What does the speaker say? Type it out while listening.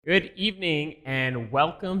Good evening and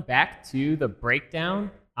welcome back to The Breakdown.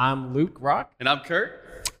 I'm Luke Rock, And I'm Kurt.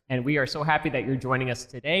 and we are so happy that you're joining us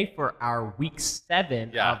today for our week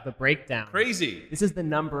 7 Yeah. of The Breakdown. Crazy. This is the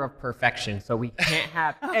number of perfection, so we can't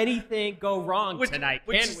have anything go wrong tonight,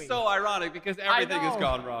 Which can is we? so ironic because everything has know.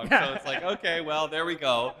 gone wrong. So it's like, okay, well, there we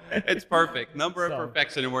go. It's perfect. Number So- of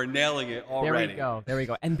perfection, and we're nailing it There already. we go. There we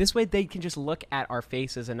go. And this way they can just look at our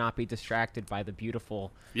faces and not be distracted by the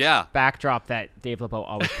beautiful Yeah. backdrop that Dave LeBeau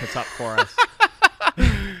always puts up for us.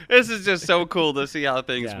 This is just so cool to see how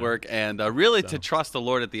things Yeah. work and really to trust the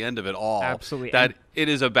Lord at the end of it all. Absolutely. That And- it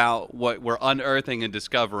is about what we're unearthing and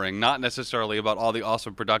discovering, not necessarily about all the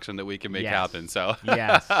awesome production that we can make Yes. happen. So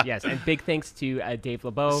yes. And big thanks to Dave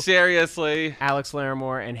LeBeau, seriously. Alex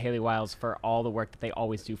Larimore, and Haley Wiles for all the work that they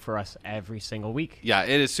always do for us every single week. Yeah,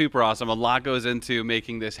 it is super awesome. A lot goes into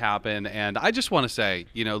making this happen. And I just want to say,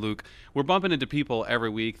 Luke, we're bumping into people every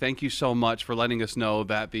week. Thank you so much for letting us know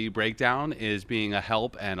that the breakdown is being a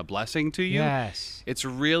help and a blessing to you. Yes. It's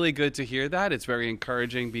really good to hear that. It's very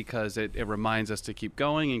encouraging because it reminds us to keep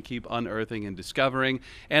going and keep unearthing and discovering.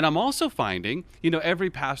 And I'm also finding,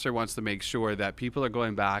 every pastor wants to make sure that people are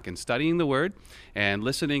going back and studying the word and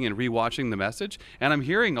listening and rewatching the message. And I'm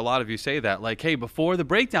hearing a lot of you say that, like, hey, before the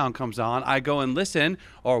breakdown comes on, I go and listen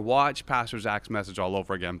or watch Pastor Zach's message all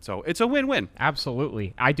over again. So it's a win-win.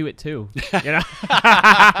 Absolutely. I do it too. You know?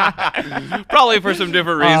 Probably for some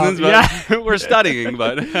different reasons, but we're studying.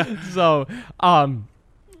 But So,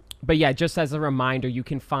 but yeah, just as a reminder, you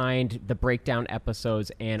can find the breakdown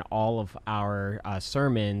episodes and all of our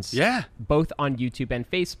sermons, Yeah. both on YouTube and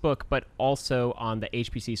Facebook, but also on the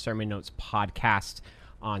HPC Sermon Notes podcast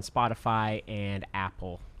on Spotify and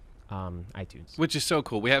Apple iTunes. Which is so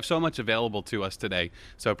cool. We have so much available to us today.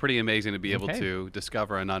 So pretty amazing to be able Okay. to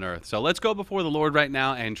discover and unearth. So let's go before the Lord right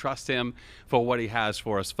now and trust him for what he has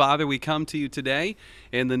for us. Father, we come to you today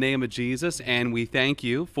in the name of Jesus, and we thank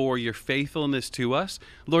you for your faithfulness to us.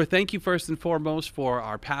 Lord, thank you first and foremost for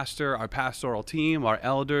our pastor, our pastoral team, our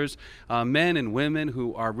elders, men and women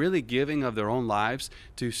who are really giving of their own lives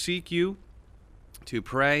to seek you, to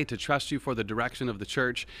pray, to trust you for the direction of the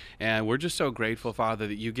church. And we're just so grateful, Father,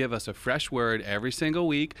 that you give us a fresh word every single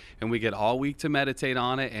week, and we get all week to meditate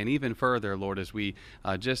on it, and even further, Lord, as we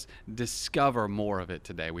just discover more of it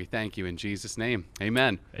today. We thank you in Jesus' name.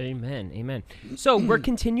 Amen. Amen. So we're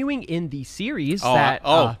continuing in the series Oh, that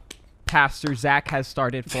oh. Pastor Zach has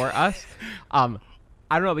started for us. I don't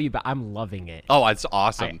know about you, but I'm loving it. Oh, it's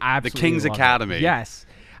awesome. I The absolutely King's love it. Academy. Yes.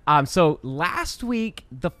 So last week,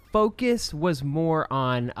 the focus was more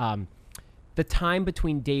on the time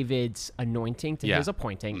between David's anointing to Yeah. his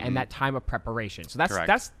appointing and that time of preparation. So that's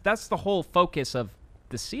Correct. that's the whole focus of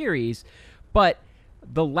the series. But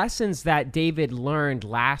the lessons that David learned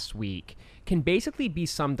last week can basically be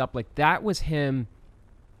summed up like that was him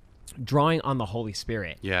drawing on the Holy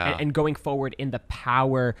Spirit Yeah. and going forward in the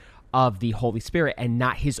power of the Holy Spirit and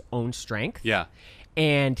not his own strength. Yeah.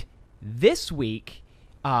 And this week,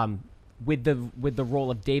 with the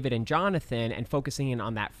role of David and Jonathan and focusing in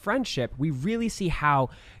on that friendship, we really see how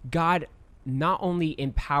God not only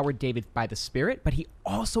empowered David by the Spirit, but he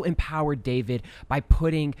also empowered David by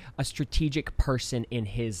putting a strategic person in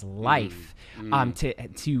his life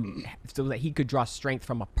to so that he could draw strength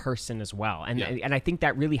from a person as well. And Yeah. and I think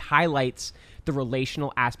that really highlights the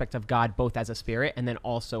relational aspect of God, both as a spirit and then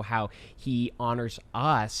also how he honors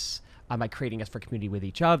us by creating us for community with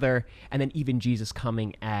each other, and then even Jesus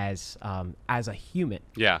coming as a human.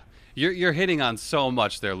 Yeah. You're hitting on so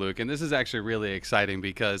much there, Luke, and this is actually really exciting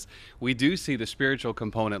because we do see the spiritual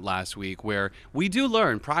component last week where we do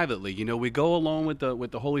learn privately. We go along with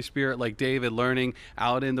the Holy Spirit, like David, learning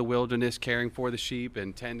out in the wilderness, caring for the sheep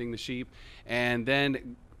and tending the sheep, and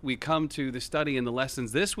then we come to the study and the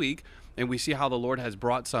lessons this week, and we see how the Lord has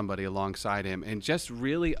brought somebody alongside him, and just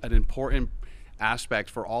really an important aspect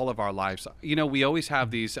for all of our lives. We always have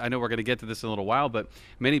these, I know we're going to get to this in a little while, but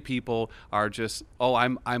many people are just,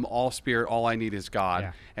 I'm all spirit, all I need is God.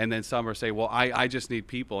 Yeah. And then some are saying, well, I just need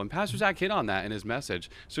people. And Pastor Zach hit on that in his message.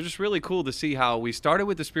 So just really cool to see how we started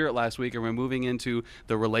with the spirit last week and we're moving into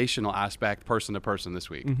the relational aspect, person to person this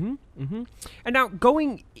week. And now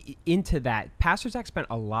going into that, Pastor Zach spent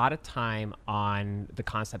a lot of time on the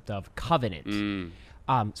concept of covenant.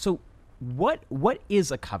 So what is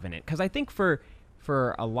a covenant? Because I think for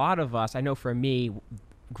a lot of us, I know for me,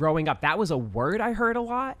 growing up, that was a word I heard a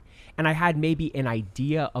lot, and I had maybe an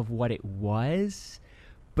idea of what it was.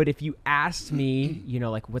 But if you asked me,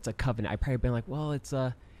 like what's a covenant, I'd probably been like, well, it's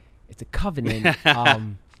a covenant.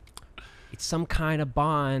 it's some kind of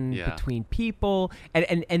bond Yeah. between people,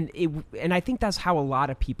 and I think that's how a lot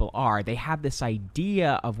of people are. They have this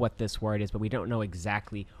idea of what this word is, but we don't know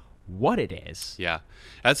exactly what it is. Yeah,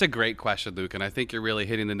 that's a great question, Luke, and I think you're really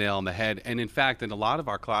hitting the nail on the head. And in fact, in a lot of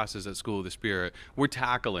our classes at School of the Spirit, we're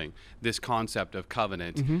tackling this concept of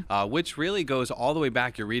covenant, which really goes all the way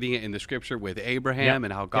back. You're reading it in the scripture with Abraham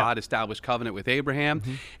and how God established covenant with Abraham.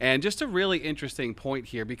 And just a really interesting point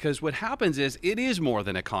here, because what happens is it is more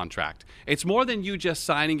than a contract. It's more than you just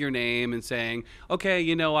signing your name and saying, okay,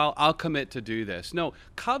 you know, I'll commit to do this. No,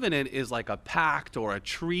 covenant is like a pact or a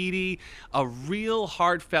treaty, a real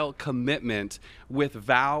heartfelt commitment with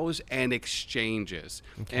vows and exchanges.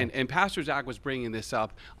 And Pastor Zach was bringing this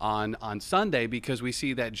up on Sunday because we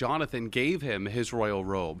see that Jonathan gave him his royal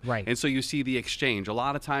robe. Right. And so you see the exchange. A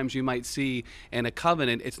lot of times you might see in a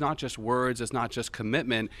covenant, it's not just words, it's not just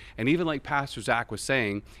commitment. And even like Pastor Zach was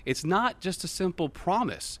saying, it's not just a simple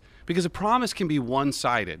promise, because a promise can be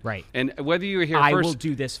one-sided. Right. And whether you're here I first, will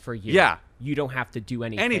do this for you. Yeah. You don't have to do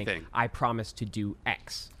anything. Anything. I promise to do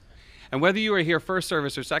X. and whether you were here first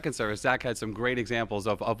service or second service, Zach had some great examples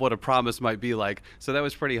of what a promise might be like. So that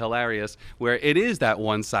was pretty hilarious, where it is that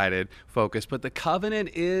one-sided focus, but the covenant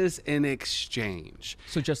is an exchange.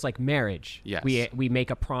 So just like marriage, Yes. we make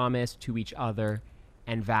a promise to each other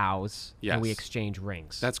and vows, and we Yes. exchange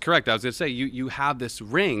rings. That's correct. I was going to say, you have this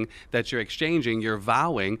ring that you're exchanging, you're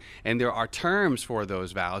vowing, and there are terms for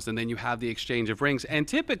those vows, and then you have the exchange of rings. And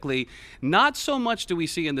typically, not so much do we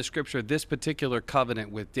see in the scripture this particular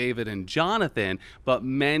covenant with David and Jonathan, but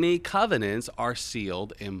many covenants are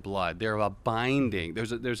sealed in blood. They're a binding.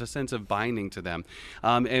 There's a sense of binding to them.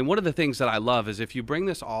 And one of the things that I love is if you bring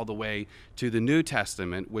this all the way to the New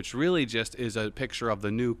Testament, which really just is a picture of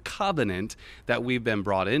the new covenant that we've been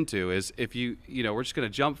brought into, is if we're just going to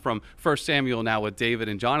jump from 1 Samuel now with David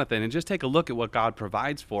and Jonathan and just take a look at what God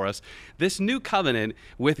provides for us. This new covenant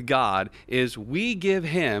with God is we give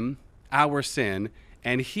him our sin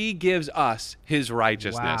and he gives us his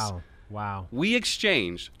righteousness. Wow. We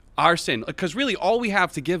exchange our sin, because really all we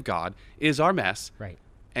have to give God is our mess. Right.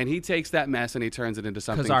 And he takes that mess and he turns it into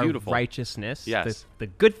something Because our beautiful. righteousness, Yes. the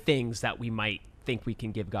good things that we might think we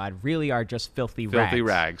can give God really are just filthy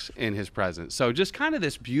rags in his presence. So just kind of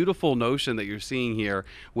this beautiful notion that you're seeing here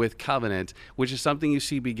with covenant, which is something you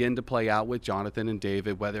see begin to play out with Jonathan and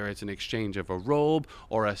David, whether it's an exchange of a robe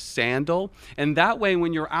or a sandal. And that way,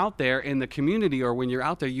 when you're out there in the community or when you're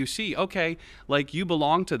out there, you see, okay, like you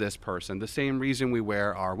belong to this person, the same reason we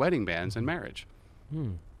wear our wedding bands in marriage.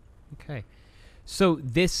 Okay. So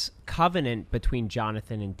this covenant between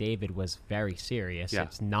Jonathan and David was very serious. Yeah.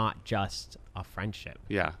 It's not just a friendship.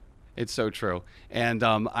 Yeah, it's so true. And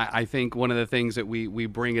I think one of the things that we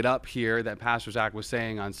bring it up here that Pastor Zach was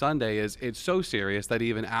saying on Sunday is it's so serious that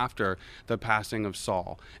even after the passing of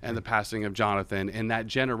Saul and the passing of Jonathan in that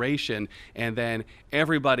generation, and then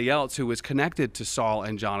everybody else who was connected to Saul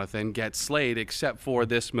and Jonathan gets slayed except for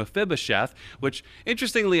this Mephibosheth, which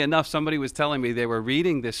interestingly enough, somebody was telling me they were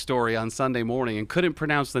reading this story on Sunday morning and couldn't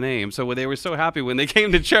pronounce the name. So they were so happy when they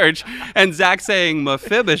came to church and Zach saying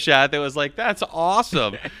Mephibosheth, it was like, that's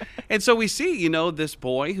awesome. And so we see, this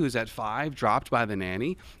boy who's at 5 dropped by the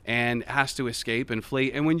nanny and has to escape and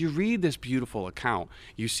flee. And when you read this beautiful account,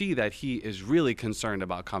 you see that he is really concerned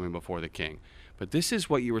about coming before the king. But this is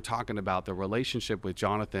what you were talking about. The relationship with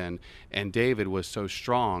Jonathan and David was so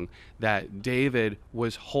strong that David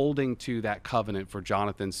was holding to that covenant for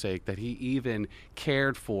Jonathan's sake, that he even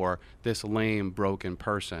cared for this lame, broken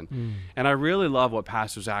person. And I really love what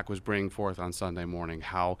Pastor Zach was bringing forth on Sunday morning,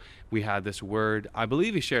 how we had this word. I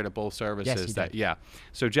believe he shared at both services. Yes, he did. Yeah.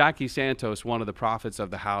 So Jackie Santos, one of the prophets of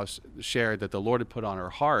the house, shared that the Lord had put on her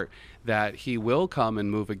heart that he will come and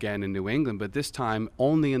move again in New England, but this time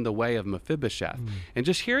only in the way of Mephibosheth. And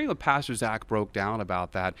just hearing what Pastor Zach broke down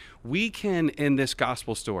about that, we can, in this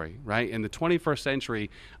gospel story, right, in the 21st century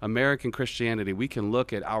American Christianity, we can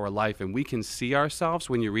look at our life and we can see ourselves,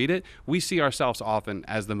 when you read it, we see ourselves often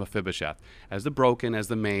as the Mephibosheth, as the broken, as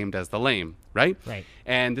the maimed, as the lame, right? Right.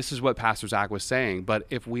 And this is what Pastor Zach was saying. But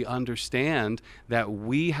if we understand that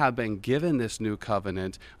we have been given this new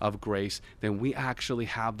covenant of grace, then we actually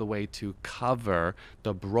have the way to cover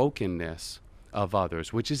the brokenness of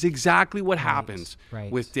others, which is exactly what happens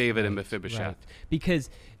with David and Mephibosheth. Right. Because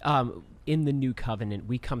in the new covenant,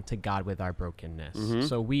 we come to God with our brokenness.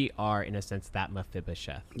 So we are, in a sense, that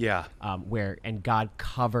Mephibosheth. Yeah. And God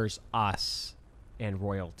covers us in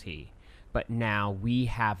royalty. But now we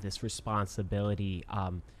have this responsibility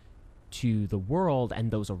to the world and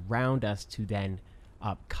those around us to then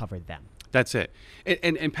cover them. That's it.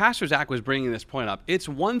 And Pastor Zach was bringing this point up. It's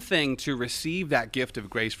one thing to receive that gift of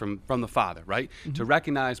grace from the Father, right? To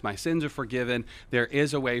recognize my sins are forgiven. There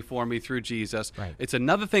is a way for me through Jesus. Right. It's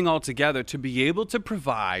another thing altogether to be able to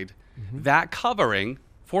provide that covering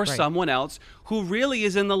for someone else who really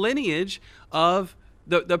is in the lineage of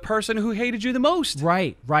the person who hated you the most.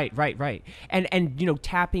 Right. And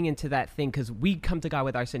tapping into that thing, because we come to God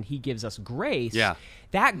with our sin, he gives us grace. Yeah.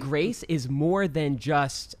 That grace is more than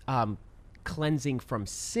just cleansing from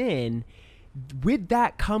sin. With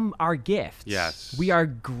that come our gifts. Yes. We are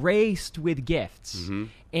graced with gifts.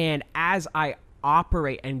 And as I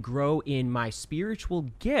operate and grow in my spiritual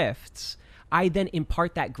gifts, I then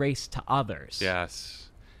impart that grace to others. Yes.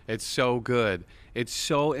 It's so good. It's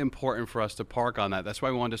so important for us to park on that. That's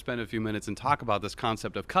why we wanted to spend a few minutes and talk about this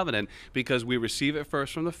concept of covenant, because we receive it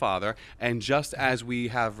first from the Father, and just as we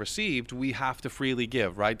have received, we have to freely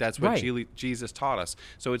give, right? That's what Jesus taught us.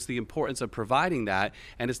 So it's the importance of providing that,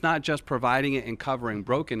 and it's not just providing it and covering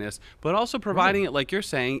brokenness, but also providing it, like you're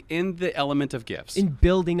saying, in the element of gifts. In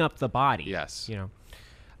building up the body. Yes.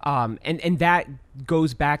 And that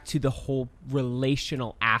goes back to the whole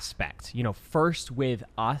relational aspect, first with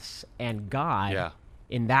us and God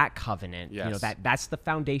in that covenant, Yes. that's the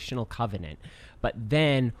foundational covenant. But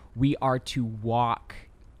then we are to walk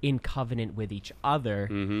in covenant with each other,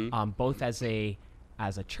 both as a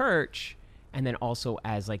church, and then also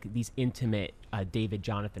as like these intimate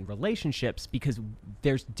David-Jonathan relationships, because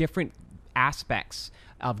there's different aspects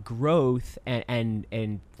of growth and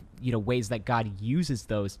ways that God uses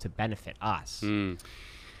those to benefit us.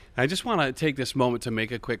 I just want to take this moment to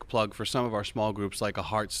make a quick plug for some of our small groups, like a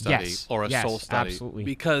heart study or a soul study, absolutely.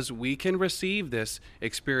 Because we can receive this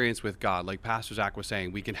experience with God. Like Pastor Zach was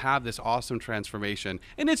saying, we can have this awesome transformation,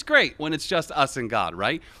 and it's great when it's just us and God,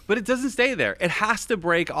 right? But it doesn't stay there. It has to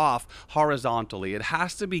break off horizontally. It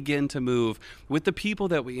has to begin to move with the people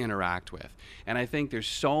that we interact with. And I think there's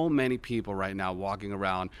so many people right now walking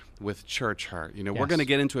around with church hurt. We're going to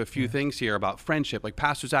get into a few things here about friendship. Like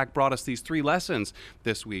Pastor Zach brought us these 3 lessons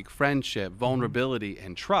this week: friendship, vulnerability,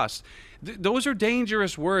 and trust. Those are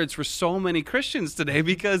dangerous words for so many Christians today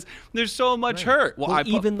because there's so much hurt. Well,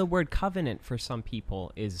 even the word covenant for some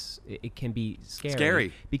people it can be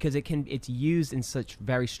scary because it's used in such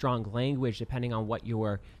very strong language depending on what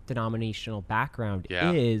your denominational background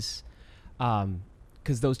is.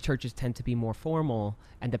 Because those churches tend to be more formal,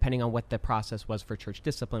 and depending on what the process was for church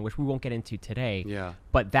discipline, which we won't get into today,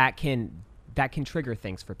 but that can trigger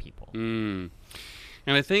things for people.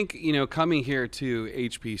 And I think, coming here to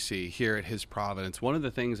HPC, here at His Providence, one of the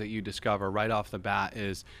things that you discover right off the bat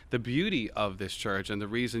is the beauty of this church, and the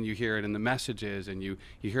reason you hear it in the messages and you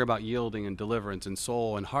hear about yielding and deliverance and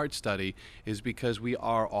soul and heart study is because we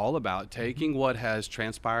are all about taking what has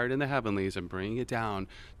transpired in the heavenlies and bringing it down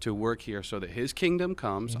to work here so that His kingdom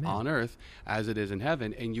comes on earth as it is in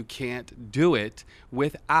heaven. And you can't do it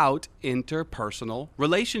without interpersonal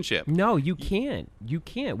relationship. No, you can't.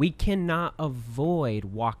 We cannot avoid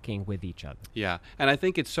walking with each other. Yeah. And I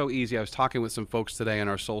think it's so easy. I was talking with some folks today in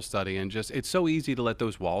our soul study, and it's so easy to let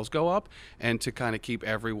those walls go up and to kind of keep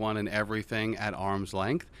everyone and everything at arm's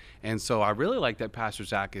length. And so I really like that Pastor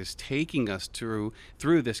Zach is taking us through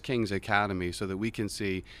this King's Academy so that we can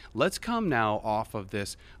see, let's come now off of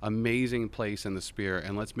this amazing place in the Spirit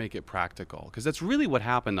and let's make it practical. Because that's really what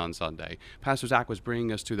happened on Sunday. Pastor Zach was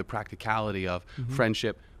bringing us to the practicality of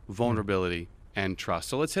friendship, vulnerability, and trust.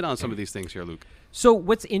 So let's hit on some of these things here, Luke. So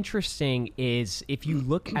what's interesting is if you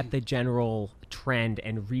look at the general trend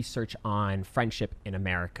and research on friendship in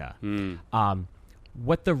America,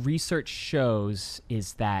 what the research shows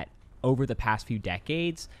is that over the past few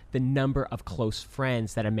decades, the number of close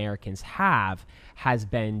friends that Americans have has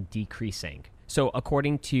been decreasing. So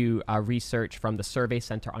according to research from the Survey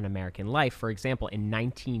Center on American Life, for example, in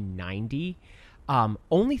 1990,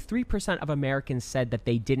 only 3% of Americans said that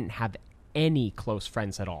they didn't have any close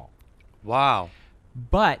friends at all. Wow.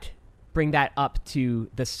 But bring that up to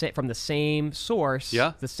from the same source.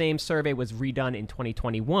 The same survey was redone in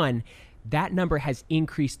 2021. That number has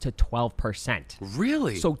increased to 12%.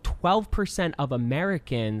 Really? So 12% of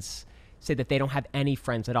Americans say that they don't have any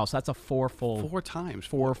friends at all. So that's a fourfold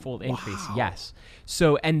increase. Wow. Yes.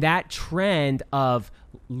 So, and that trend of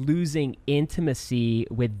losing intimacy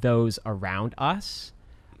with those around us,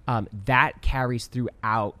 that carries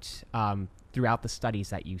throughout the studies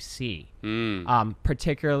that you see,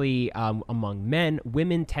 particularly among men.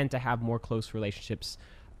 Women tend to have more close relationships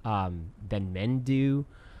than men do.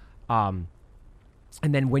 And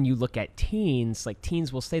then when you look at teens, like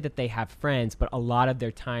teens will say that they have friends, but a lot of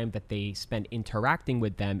their time that they spend interacting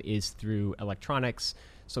with them is through electronics,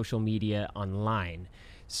 social media, online.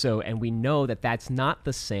 So, and we know that that's not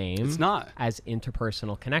the same It's not. as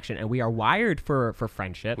interpersonal connection. And we are wired for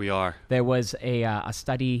friendship. We are. There was a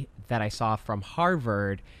study that I saw from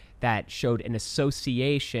Harvard that showed an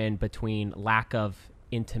association between lack of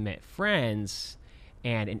intimate friends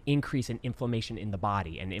and an increase in inflammation in the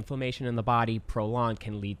body. And inflammation in the body prolonged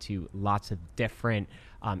can lead to lots of different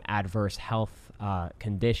adverse health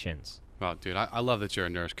conditions. Well, dude, I love that you're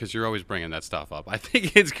a nurse because you're always bringing that stuff up. I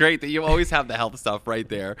think it's great that you always have the health stuff right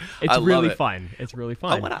there. It's I love really it. fun. It's really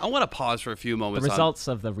fun. I want to pause for a few The moments. results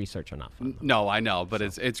of the research are not fun. No, I know, but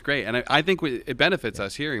it's great. And I think it benefits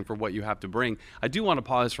us hearing for what you have to bring. I do want to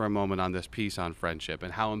pause for a moment on this piece on friendship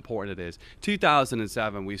and how important it is.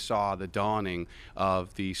 2007, we saw the dawning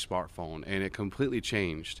of the smartphone, and it completely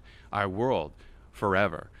changed our world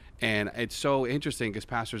forever. And it's so interesting because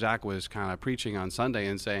Pastor Zach was kind of preaching on Sunday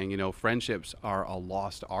and saying, friendships are a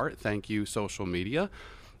lost art. Thank you, social media.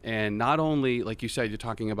 And not only, like you said, you're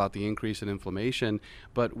talking about the increase in inflammation,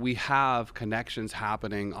 but we have connections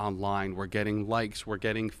happening online. We're getting likes, we're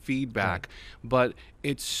getting feedback, but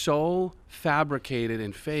it's so fabricated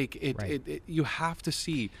and fake. You have to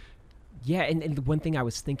see. Yeah, and the one thing I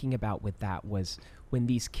was thinking about with that was when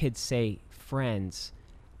these kids say friends,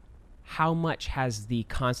 how much has the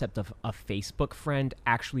concept of a Facebook friend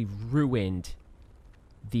actually ruined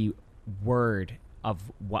the word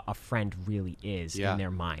of what a friend really is in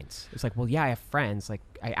their minds? It's like, well, yeah, I have friends. Like,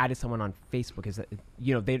 I added someone on Facebook. Is that,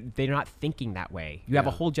 they're not thinking that way. You have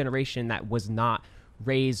a whole generation that was not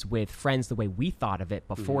raised with friends the way we thought of it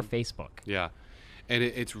before Facebook. Yeah. And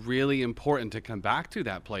it's really important to come back to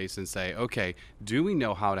that place and say, okay, do we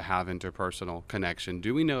know how to have interpersonal connection?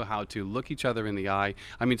 Do we know how to look each other in the eye?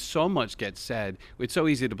 I mean, so much gets said. It's so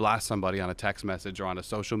easy to blast somebody on a text message or on a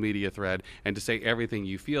social media thread and to say everything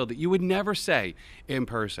you feel that you would never say in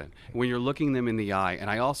person when you're looking them in the eye. And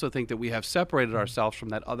I also think that we have separated ourselves from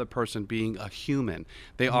that other person being a human.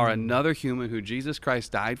 They are another human who Jesus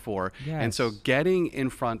Christ died for. Yes. And so getting in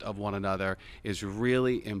front of one another is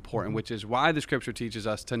really important, which is why the scripture teaches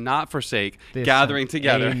us to not forsake gathering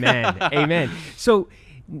together. Amen. Amen. So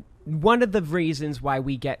one of the reasons why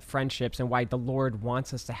we get friendships and why the Lord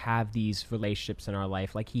wants us to have these relationships in our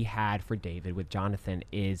life, like he had for David with Jonathan,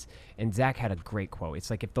 is, and Zach had a great quote.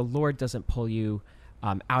 It's like, if the Lord doesn't pull you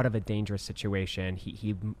out of a dangerous situation,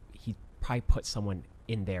 he probably put someone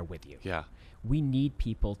in there with you. Yeah. We need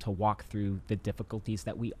people to walk through the difficulties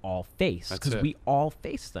that we all face, because we all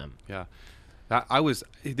face them. Yeah.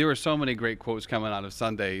 There were so many great quotes coming out of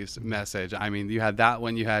Sunday's message. I mean, you had that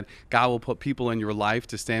one. You had, God will put people in your life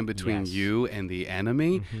to stand between you and the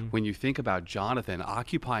enemy. When you think about Jonathan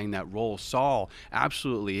occupying that role, Saul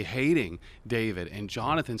absolutely hating David, and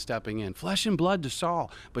Jonathan stepping in, flesh and blood to Saul,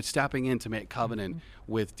 but stepping in to make covenant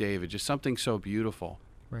with David. Just something so beautiful.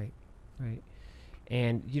 Right.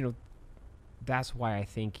 And, that's why I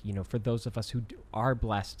think, for those of us who are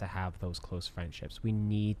blessed to have those close friendships, we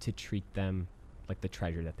need to treat them like the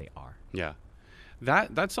treasure that they are. Yeah.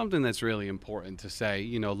 That's something that's really important to say,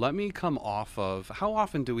 let me come off of, how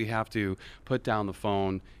often do we have to put down the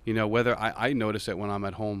phone? Whether I notice it when I'm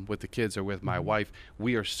at home with the kids or with my wife,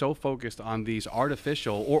 we are so focused on these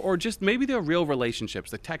artificial or just maybe they're real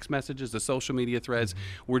relationships, the text messages, the social media threads.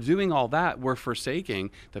 We're doing all that. We're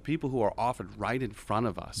forsaking the people who are often right in front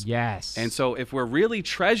of us. Yes. And so if we're really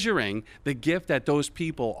treasuring the gift that those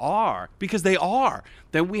people are, because they are,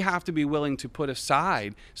 then we have to be willing to put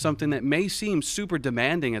aside something that may seem super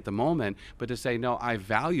demanding at the moment, but to say, no, I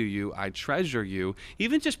value you, I treasure you.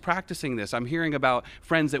 Even just practicing this, I'm hearing about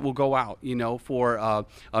friends that will go out, for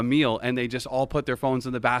a meal, and they just all put their phones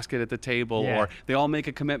in the basket at the table, or they all make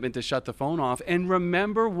a commitment to shut the phone off and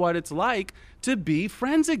remember what it's like to be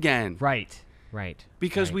friends again. Right.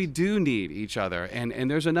 Because we do need each other.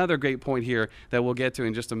 And there's another great point here that we'll get to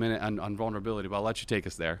in just a minute on vulnerability, but I'll let you take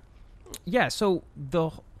us there. Yeah, so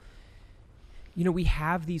we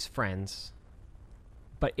have these friends,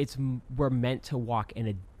 but we're meant to walk in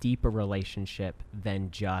a deeper relationship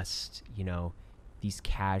than just, these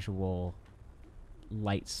casual,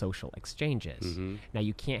 light social exchanges. Now,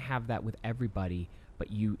 you can't have that with everybody, but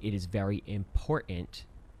it is very important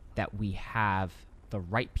that we have the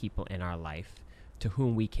right people in our life to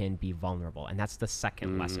whom we can be vulnerable. And that's the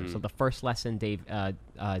second lesson. So the first lesson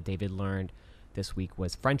David learned this week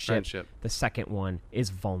was friendship. The second one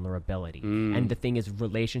is vulnerability. And the thing is,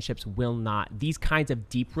 these kinds of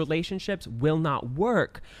deep relationships will not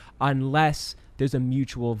work unless there's a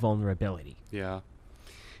mutual vulnerability. Yeah.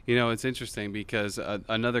 It's interesting because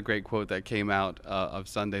another great quote that came out of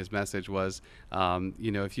Sunday's message was,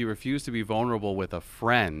 if you refuse to be vulnerable with a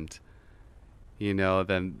friend,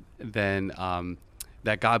 then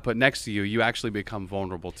that God put next to you, you actually become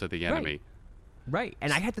vulnerable to the enemy. Right.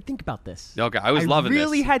 And I had to think about this. Okay, I was loving this. I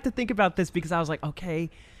really had to think about this because I was like, okay,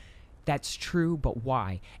 that's true, but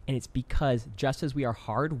why? And it's because just as we are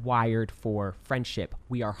hardwired for friendship,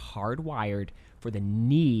 we are hardwired for the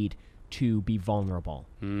need to be vulnerable.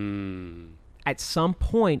 At some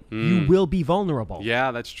point, you will be vulnerable.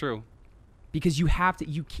 Yeah, that's true. Because you have to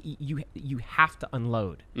you have to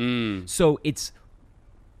unload. So it's,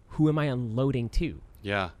 who am I unloading to?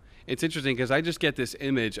 Yeah. It's interesting because I just get this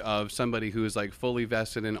image of somebody who is like fully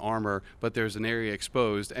vested in armor, but there's an area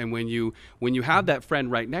exposed. And when you have that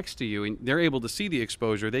friend right next to you and they're able to see the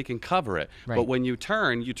exposure, they can cover it. Right. But when you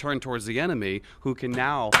turn towards the enemy who can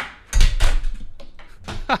now...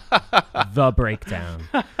 The breakdown.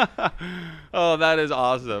 Oh, that is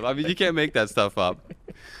awesome. I mean, you can't make that stuff up.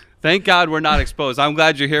 Thank God we're not exposed. I'm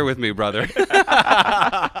glad you're here with me, brother.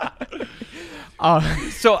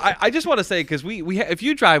 So I just want to say, because if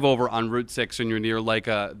you drive over on Route 6 and you're near like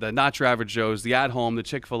the Not Your Average Joe's, the At Home, the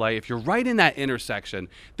Chick-fil-A, if you're right in that intersection,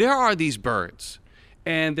 there are these birds.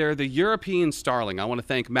 And they're the European starling. I want to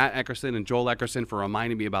thank Matt Eckerson and Joel Eckerson for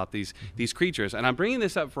reminding me about these creatures. And I'm bringing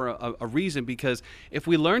this up for a reason, because if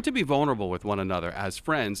we learn to be vulnerable with one another as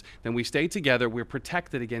friends, then we stay together, we're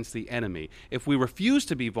protected against the enemy. If we refuse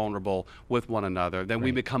to be vulnerable with one another, then we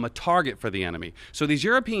become a target for the enemy. So these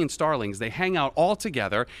European starlings, they hang out all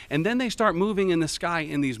together, and then they start moving in the sky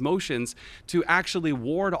in these motions to actually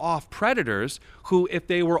ward off predators who, if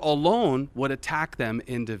they were alone, would attack them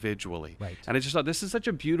individually. Right. And I just thought this is such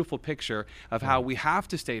a beautiful picture of how we have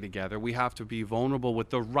to stay together. We have to be vulnerable with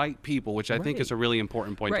the right people, which I think is a really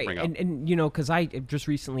important point to bring up. And you know, because I just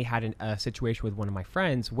recently had a situation with one of my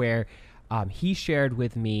friends where he shared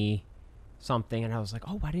with me something, and I was like,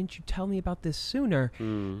 oh, why didn't you tell me about this sooner?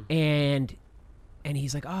 And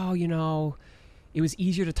he's like, oh, you know, it was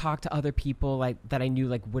easier to talk to other people like that I knew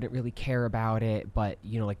like wouldn't really care about it, but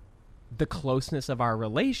you know, like the closeness of our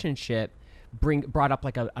relationship brought up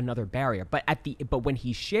like another barrier. But when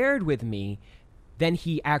he shared with me, then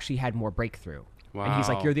he actually had more breakthrough. Wow. And he's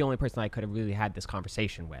like, you're the only person I could have really had this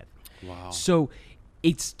conversation with. Wow. So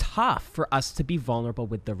it's tough for us to be vulnerable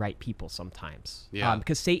with the right people sometimes. Yeah.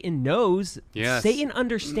 Because Satan knows, Yes. Satan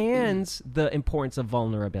understands the importance of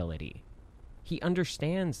vulnerability. He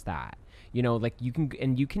understands that. You know, like you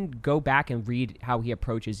can go back and read how he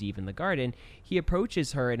approaches Eve in the garden. He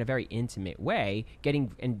approaches her in a very intimate way,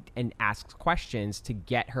 and asks questions to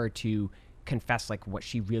get her to confess like what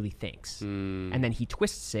she really thinks, and then he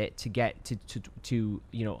twists it to get to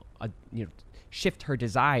shift her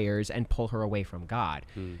desires and pull her away from God.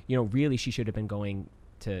 You know, really, she should have been going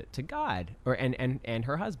to God and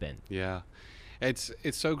her husband. Yeah. It's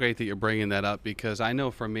so great that you're bringing that up, because I know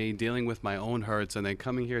for me, dealing with my own hurts and then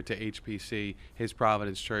coming here to HPC, His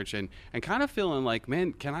Providence Church, and kind of feeling like,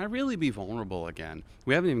 man, can I really be vulnerable again?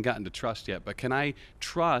 We haven't even gotten to trust yet, but can I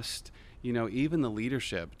trust, you know, even the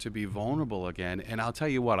leadership to be vulnerable again? And I'll tell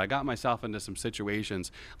you what, I got myself into some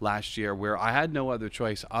situations last year where I had no other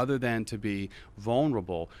choice other than to be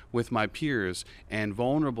vulnerable with my peers and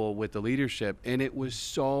vulnerable with the leadership, and it was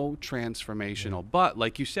so transformational. But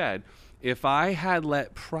like you said, if I had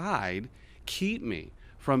let pride keep me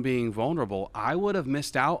from being vulnerable, I would have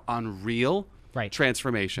missed out on real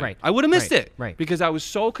transformation. Right. I would have missed it. Right. Because I was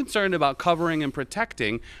so concerned about covering and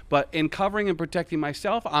protecting, but in covering and protecting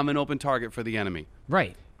myself, I'm an open target for the enemy.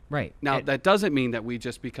 Right. Now, that doesn't mean that we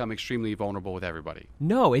just become extremely vulnerable with everybody.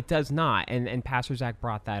 No, it does not. And Pastor Zach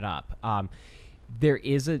brought that up. There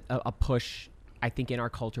is a push, I think, in our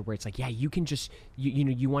culture where it's like, yeah, you can just,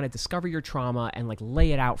 you want to discover your trauma and like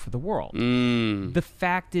lay it out for the world. The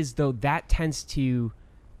fact is, though, that tends to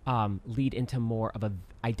lead into more of a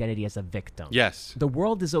identity as a victim. Yes. The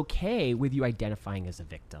world is okay with you identifying as a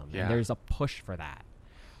victim. Yeah. And there's a push for that.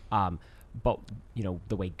 But, you know,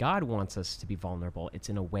 the way God wants us to be vulnerable, it's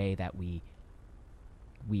in a way that we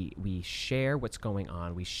share what's going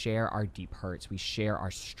on. We share our deep hurts. We share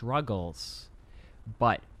our struggles,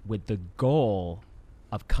 but with the goal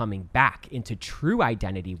of coming back into true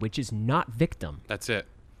identity, which is not victim. That's it.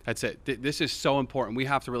 This is so important. We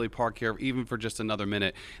have to really park here, even for just another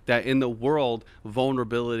minute, that in the world,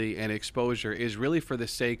 vulnerability and exposure is really for the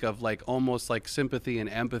sake of like almost like sympathy and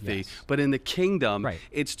empathy. Yes. But in the kingdom,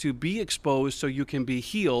 it's to be exposed so you can be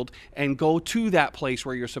healed and go to that place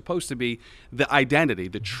where you're supposed to be, the identity,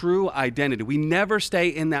 the true identity. We never stay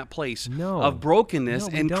in that place of brokenness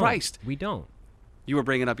in Christ. We don't. You were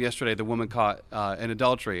bringing up yesterday the woman caught in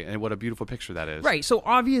adultery, and what a beautiful picture that is. Right. So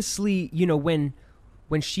obviously, you know, when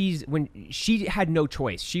she had no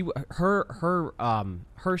choice,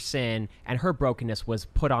 her sin and her brokenness was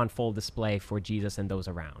put on full display for Jesus and those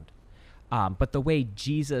around. But the way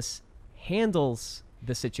Jesus handles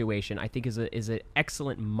the situation, I think, is an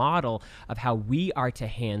excellent model of how we are to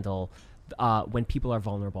handle when people are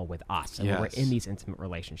vulnerable with us and when we're in these intimate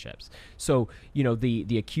relationships. So,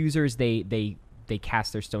 the accusers, they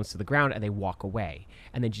cast their stones to the ground and they walk away.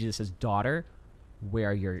 And then Jesus says, daughter, where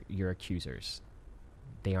are your accusers?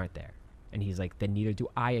 They aren't there. And he's like, then neither do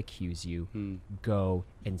I accuse you. Go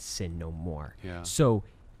and sin no more. Yeah. So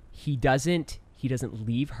he doesn't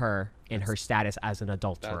leave her in her status as an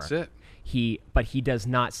adulterer. That's it. But he does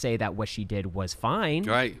not say that what she did was fine.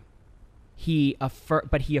 Right.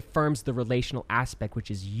 But he affirms the relational aspect, which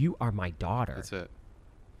is, you are my daughter. That's it.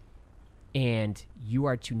 And you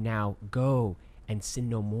are to now go and sin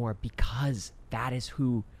no more, because that is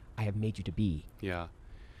who I have made you to be. Yeah.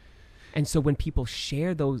 And so when people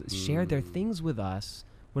share their things with us,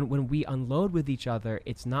 when we unload with each other,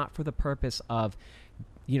 it's not for the purpose of,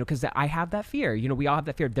 because I have that fear. We all have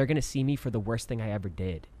that fear. They're going to see me for the worst thing I ever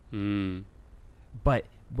did. But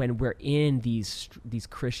when we're in these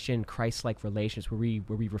Christian Christ-like relations where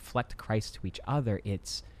we reflect Christ to each other,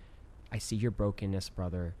 it's, I see your brokenness,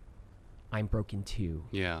 brother. I'm broken too.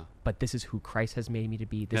 Yeah. But this is who Christ has made me to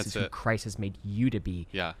be. This That's is who Christ has made you to be.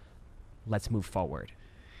 Yeah. Let's move forward.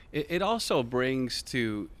 It also brings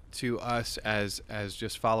to us as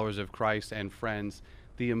just followers of Christ and friends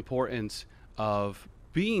the importance of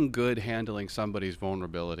being good handling somebody's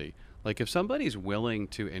vulnerability. Like, if somebody's willing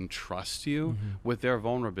to entrust you with their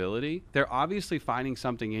vulnerability, they're obviously finding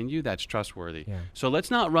something in you that's trustworthy. Yeah. So let's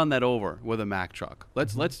not run that over with a Mack truck.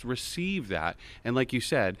 Let's receive that. And like you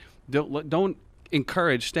said, don't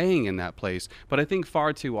encourage staying in that place. But I think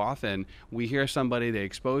far too often we hear somebody, they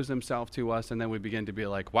expose themselves to us, and then we begin to be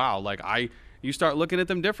like, wow, you start looking at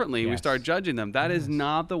them differently. We start judging them. That is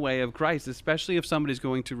not the way of Christ, especially if somebody's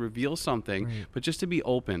going to reveal something, but just to be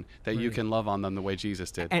open that you can love on them the way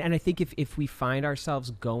Jesus did. And I think if we find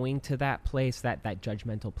ourselves going to that place, that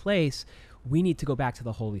judgmental place, we need to go back to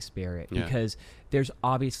the Holy Spirit, because there's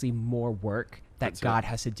obviously more work that God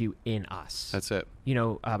has to do in us. That's it.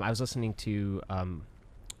 I was listening to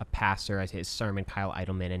a pastor at his sermon, Kyle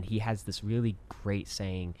Idleman, and he has this really great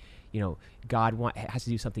saying, God has to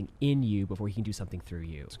do something in you before he can do something through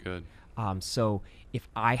you. That's good. So if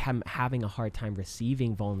I am having a hard time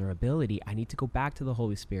receiving vulnerability, I need to go back to the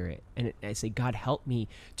Holy Spirit and I say, God, help me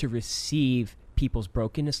to receive people's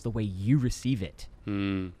brokenness the way you receive it,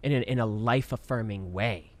 in a life-affirming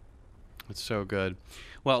way. That's so good.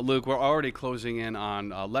 Well, Luke, we're already closing in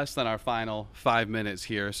on less than our final 5 minutes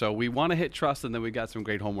here. So we want to hit trust, and then we got some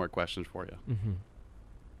great homework questions for you.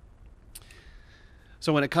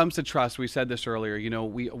 So when it comes to trust, we said this earlier,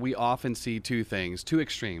 we often see two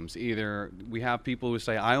extremes. Either we have people who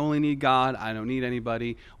say, I only need God, I don't need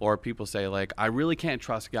anybody. Or people say, like, I really can't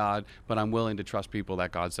trust God, but I'm willing to trust people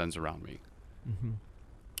that God sends around me.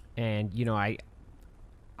 And,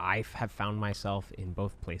 I have found myself in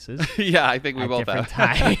both places. Yeah, I think we both have.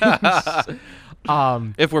 Times.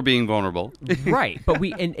 If we're being vulnerable. Right. But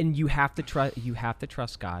and you have to trust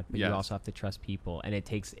God, but you also have to trust people. And it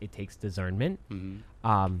takes discernment. And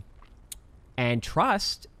the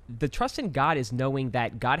trust in God is knowing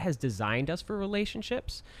that God has designed us for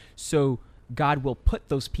relationships. So God will put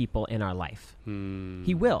those people in our life.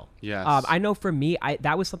 He will. Yes. I know for me,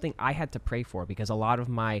 that was something I had to pray for, because a lot of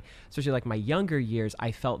especially like my younger years,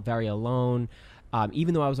 I felt very alone.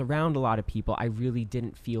 Even though I was around a lot of people, I really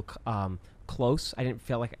didn't feel close. I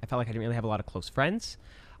felt like I didn't really have a lot of close friends.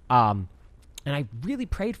 And I really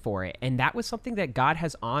prayed for it. And that was something that God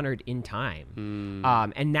has honored in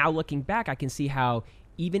time. And now looking back, I can see how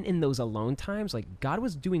even in those alone times, like, God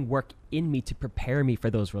was doing work in me to prepare me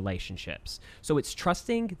for those relationships. So it's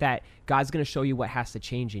trusting that God's going to show you what has to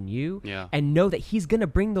change in you, and know that he's going to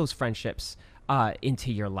bring those friendships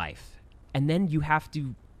into your life. And then you have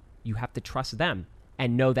to trust them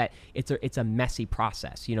and know that it's a messy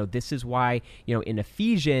process. This is why, in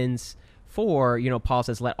Ephesians 4, Paul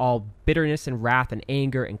says, let all bitterness and wrath and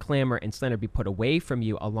anger and clamor and slander be put away from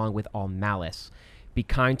you, along with all malice. Be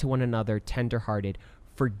kind to one another, tenderhearted,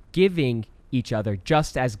 forgiving each other,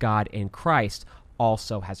 just as God in Christ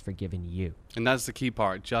also has forgiven you. And that's the key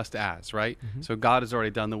part, just as, right? So God has already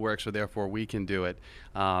done the work, so therefore we can do it.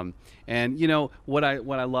 And what I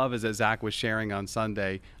love is that Zach was sharing on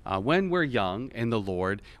Sunday, when we're young in the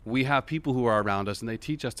Lord, we have people who are around us and they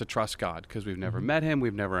teach us to trust God because we've never met him,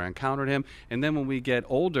 we've never encountered him. And then when we get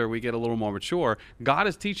older, we get a little more mature, God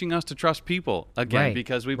is teaching us to trust people again,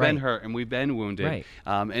 because we've been hurt and we've been wounded.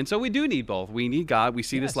 And so we do need both. We need God. We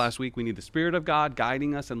see this last week. We need the Spirit of God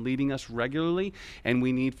guiding us and leading us regularly. And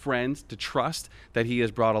we need friends to trust trust that he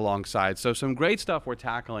has brought alongside. So some great stuff we're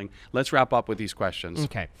tackling. Let's wrap up with these questions.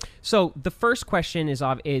 Okay. So the first question is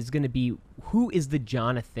going to be, who is the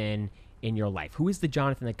Jonathan in your life? Who is the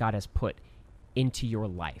Jonathan that God has put into your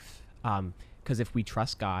life? Because if we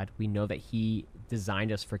trust God, we know that he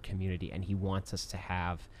designed us for community, and he wants us to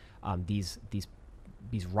have these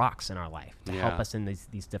rocks in our life to help us in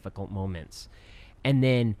these difficult moments. And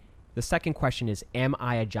then the second question is, am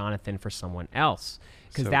I a Jonathan for someone else?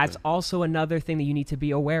 Because that's also another thing that you need to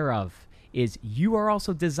be aware of, is you are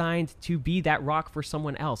also designed to be that rock for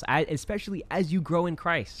someone else, especially as you grow in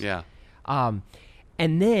Christ. Yeah.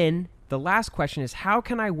 And then the last question is, how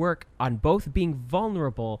can I work on both being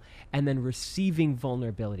vulnerable and then receiving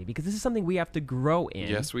vulnerability? Because this is something we have to grow in.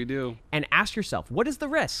 Yes, we do. And ask yourself, what is the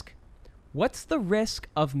risk? What's the risk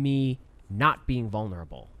of me not being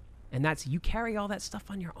vulnerable? And that's, you carry all that stuff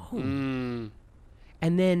on your own.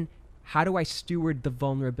 And then how do I steward the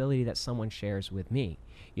vulnerability that someone shares with me?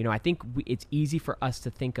 You know, I think it's easy for us to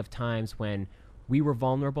think of times when we were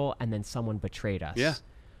vulnerable and then someone betrayed us. Yeah.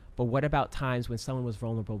 But what about times when someone was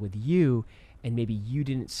vulnerable with you and maybe you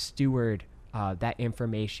didn't steward that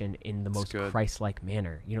information in the most Christ-like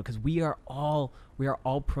manner? You know, because we are all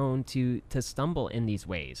prone to stumble in these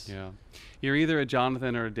ways. Yeah. You're either a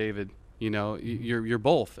Jonathan or a David. You know, you're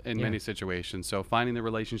both in many situations. So finding the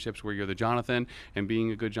relationships where you're the Jonathan and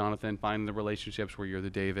being a good Jonathan, finding the relationships where you're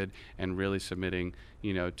the David, and really submitting,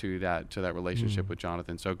 you know, to that relationship with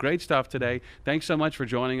Jonathan. So great stuff today. Thanks so much for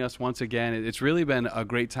joining us once again. It's really been a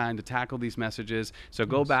great time to tackle these messages. So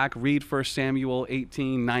go back, read 1 Samuel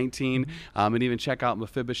 18, 19, and even check out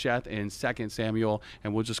Mephibosheth in 2 Samuel,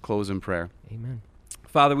 and we'll just close in prayer. Amen.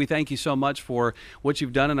 Father, we thank you so much for what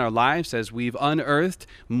you've done in our lives as we've unearthed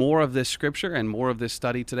more of this scripture and more of this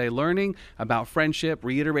study today, learning about friendship,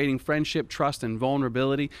 reiterating friendship, trust, and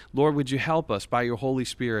vulnerability. Lord, would you help us by your Holy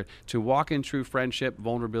Spirit to walk in true friendship,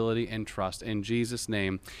 vulnerability, and trust. In Jesus'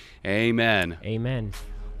 name, amen. Amen.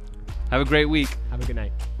 Have a great week. Have a good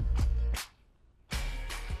night.